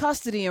in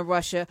custody in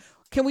Russia.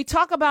 Can we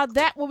talk about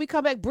that when we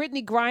come back?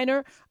 Brittany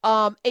Griner,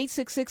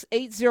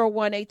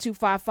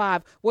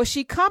 866-801-8255. Was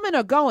she coming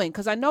or going?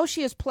 Because I know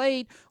she has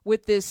played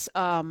with this.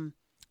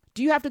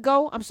 Do you have to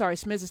go? I'm sorry.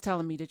 Smiz is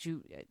telling me that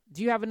do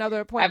you have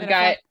another appointment?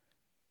 I've got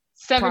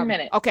 7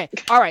 minutes. Okay.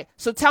 All right.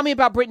 So tell me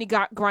about Brittany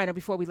Griner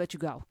before we let you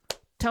go.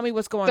 Tell me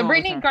what's going on. So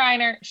Brittany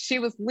Griner, she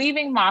was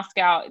leaving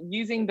Moscow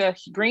using the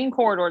green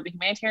corridor, the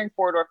humanitarian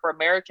corridor for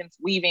Americans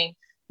leaving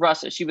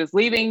Russia. She was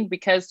leaving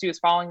because she was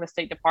following the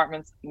State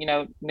Department's,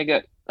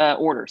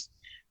 orders.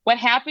 What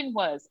happened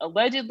was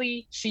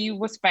allegedly she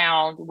was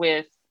found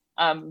with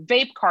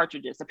vape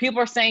cartridges. So people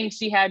are saying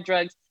she had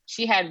drugs.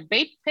 She had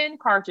vape pen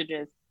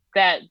cartridges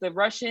that the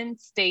Russian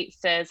state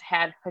says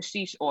had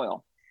hashish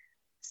oil.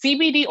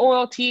 CBD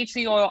oil,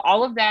 THC oil,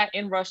 all of that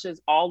in Russia is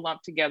all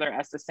lumped together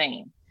as the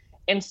same.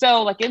 And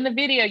so like in the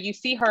video, you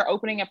see her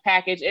opening a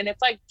package and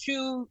it's like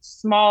 2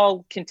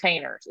 small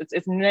containers.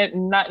 It's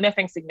not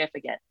nothing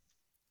significant.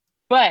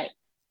 But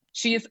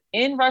she is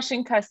in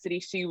Russian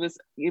custody. She was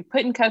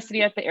put in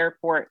custody at the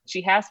airport.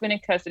 She has been in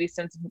custody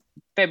since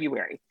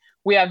February.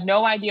 We have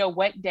no idea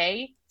what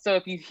day. So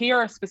if you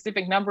hear a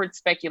specific number, it's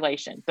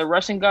speculation. The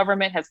Russian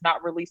government has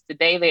not released the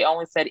day. They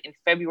only said in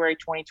February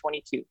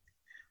 2022.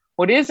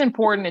 What is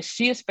important is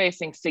she is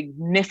facing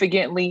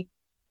significant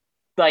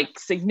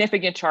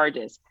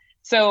charges.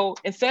 So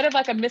instead of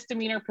like a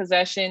misdemeanor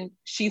possession,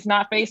 she's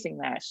not facing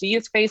that. She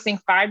is facing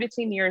 5 to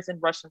 10 years in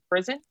Russian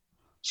prison.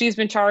 She's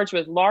been charged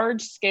with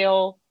large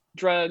scale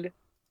drug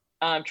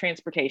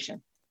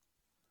transportation.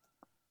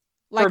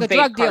 Like a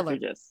drug dealer.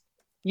 Cartridges.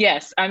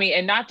 Yes. I mean,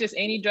 and not just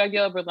any drug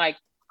dealer, but like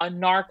a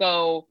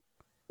narco,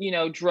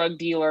 drug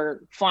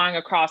dealer flying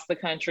across the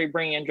country,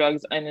 bringing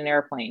drugs in an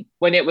airplane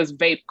when it was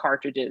vape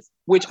cartridges,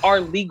 which are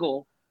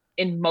legal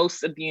in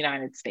most of the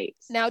United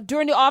States. Now,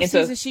 during the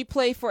offseason, she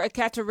played for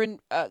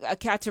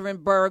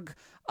Ekaterinburg,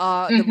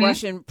 the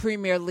Russian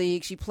Premier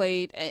League. She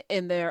played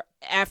in there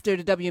after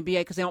the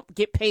WNBA because they don't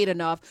get paid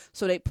enough.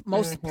 So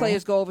most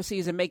players go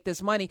overseas and make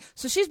this money.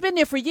 So she's been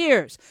there for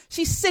years.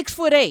 She's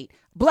 6'8",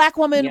 Black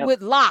woman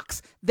with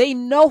locks. They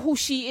know who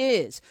she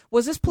is.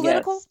 Was this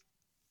political? Yes.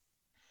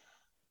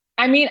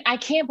 I mean, I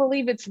can't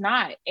believe it's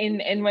not.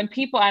 And when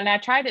people, and I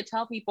try to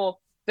tell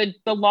people the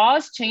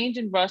laws change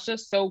in Russia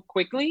so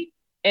quickly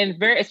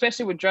and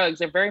especially with drugs,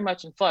 they're very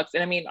much in flux.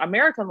 And I mean,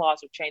 American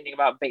laws are changing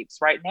about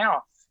vapes right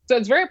now. So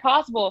it's very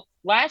possible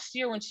last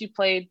year when she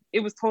played,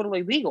 it was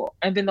totally legal.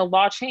 And then the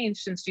law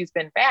changed since she's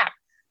been back.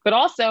 But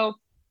also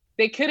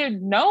they could have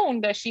known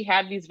that she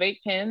had these vape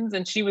pens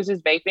and she was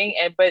just vaping.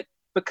 But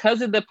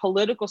because of the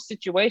political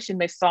situation,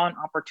 they saw an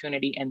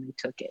opportunity and they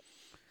took it.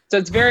 So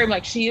it's very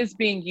like she is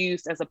being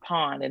used as a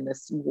pawn in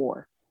this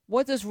war.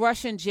 What does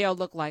Russian jail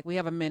look like? We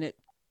have a minute.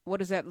 What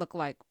does that look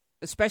like?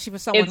 Especially for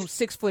someone who's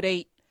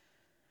 6'8".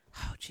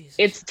 Oh, Jesus.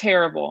 It's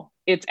terrible.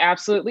 It's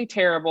absolutely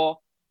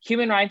terrible.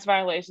 Human rights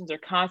violations are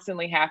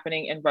constantly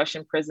happening in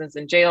Russian prisons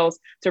and jails.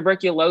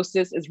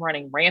 Tuberculosis is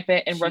running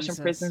rampant in Russian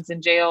prisons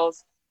and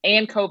jails,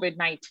 and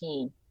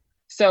COVID-19.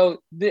 So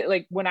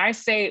when I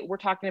say we're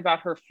talking about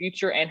her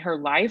future and her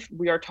life,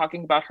 we are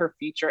talking about her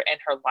future and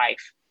her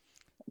life.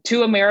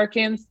 2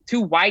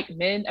 white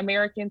men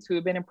Americans who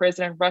have been in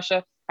prison in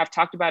Russia have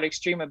talked about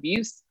extreme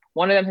abuse.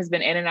 One of them has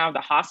been in and out of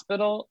the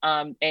hospital.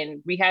 And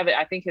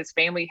I think his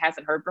family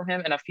hasn't heard from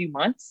him in a few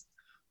months.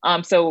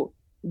 So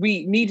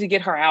we need to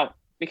get her out,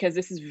 because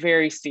this is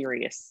very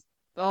serious.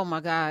 Oh my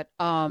God.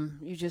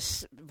 You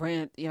just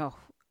ran,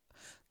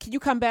 can you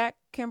come back,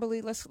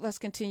 Kimberly? Let's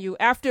continue.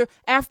 After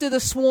the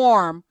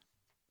swarm,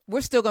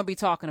 we're still going to be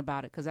talking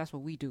about it, because that's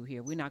what we do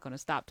here. We're not going to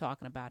stop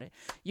talking about it.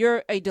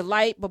 You're a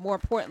delight, but more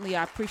importantly,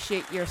 I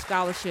appreciate your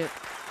scholarship.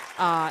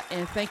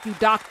 And thank you,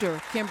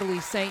 Dr. Kimberly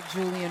St.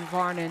 Julian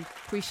Varnon.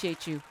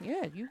 Appreciate you.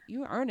 Yeah,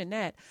 you're earning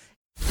that.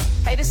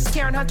 Hey, this is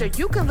Karen Hunter.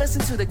 You can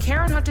listen to The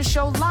Karen Hunter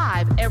Show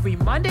live every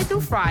Monday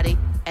through Friday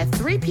at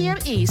 3 p.m.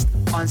 East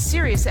on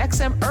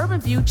SiriusXM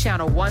Urban View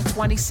Channel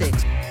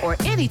 126, or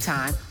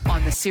anytime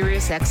on the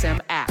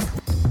SiriusXM app.